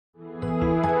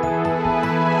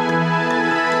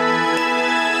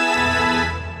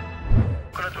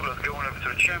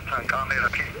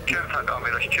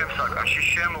ჩემს საკაში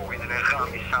შემოვიდნენ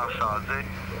ღამის 3 საათზე.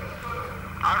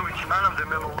 არ ვიცი, მანამდე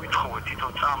მე მოვითხოვე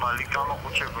თვითონ წამალი,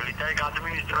 გამოყუჩებელი და ეგ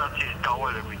ადმინისტრაციის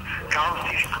დავალებით,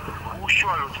 გავსის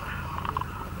უშუალოდ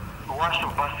ვასო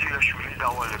ბასილაშვილის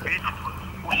დავალებით,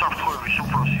 უსაფრთხოების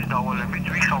უფროსის დავალებით,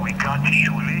 ვიხავი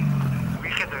გათიშული,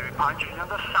 ვიხედავი პანჯრიდან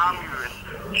და სამივე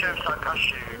ჩემს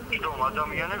საკაში მჯდომ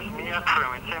ადამიანებს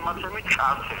მიათხრევენ ცემაცემით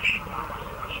კარცერში.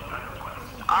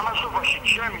 ამასობაში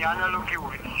ჩემი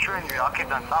ანალოგიური ჩვენი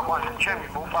აქედან წაყვანილ ჩემი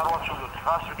მოპარვაც უდოთ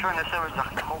რას ჩვენ ესე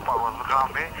ვეძახით მოპარვას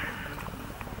ღამე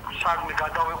საგნი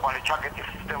გადავიყვანე ჩაკეტილ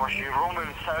სისტემაში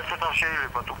რომელიც საერთოდ არ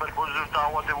შეიძლება ტუბერკულოზით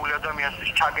დაავადებული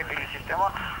ადამიანის ჩაკეტილი სისტემა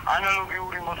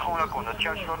ანალოგიური მოთხოვნა ჰქონდა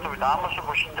ჩემს ვერტობით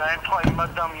ამასობაში დაემთხვა იმ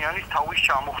ადამიანის თავის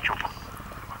ჩამოხჩობა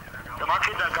და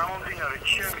მაქედან გამომდინარე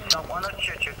ჩემი წაყვანაც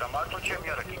შეჭერდა მარტო ჩემი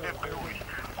არა კიდევ ბევრი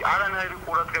არანაირი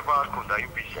ყურადღება არ ჰქონდა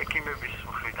იმის ექიმების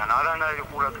მხრიდან არანაირი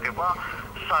ყურადღება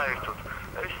საერთოდ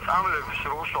ეს წამლების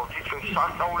როსოთ იწვევს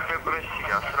სასწაულ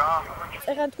დეპრესიას რა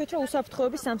ეხლა თქვით რომ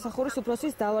უსაფრთხოების სამსახურის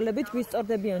უფროსის დავალებით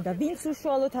გვისწორდებიან და ვინც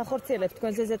უშუალოდ ახორციელებს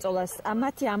თქვენზე ზეწოლას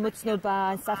მათი ამოცნობა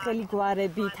სახელი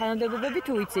გვარები თანამდებობები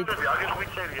თუ იცით აგერ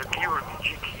გვიწერია გიორგი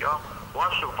ჩიქია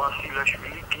ვასო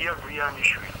ბასილაშვილი გია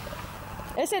გვიანიშვილი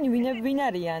ესენი ვინ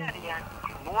არიან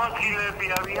მოადგილეები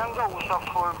არიან და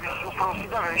უსაფრთხოების უფროსი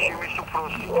და რეჟიმის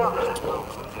უფროსი და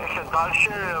ესე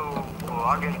დალშე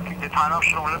აგერ კიდე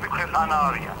თანამშრომლები ქვეყანა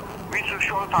არიან ვინც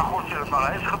უშუალოდ ახორციელებს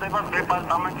მაგრამ ეს ხდება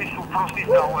დეპარტამენტის უფროსის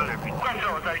დავალებით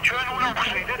უკაცრავად აი ჩვენ უნდა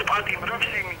ვხსნიდეთ პატიმრებს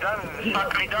იმიდან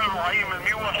საკლიდან რომ აი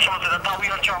მიუვასწროთ და თავი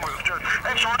არ ჩამოიღოთ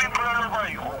ეს ორი პრობლემა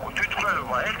იყო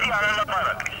თვითმკვლელობა ერთი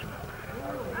არალაპარაკის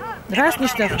რას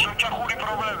ნიშნავს ოჯახური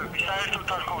პრობლემები საერთოდ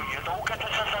არ გქონია და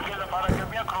უკეთესად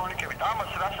დაგელაპარაკებია ქრონიკებით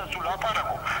ამას რასაც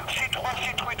ვლაპარაკობ სიტყვა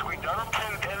სიტყვით გვინდა რომ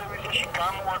ტელევიზიაში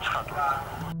გამოაცხადო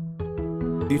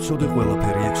იცოდე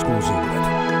ყველაფერი ექსკლუზიურად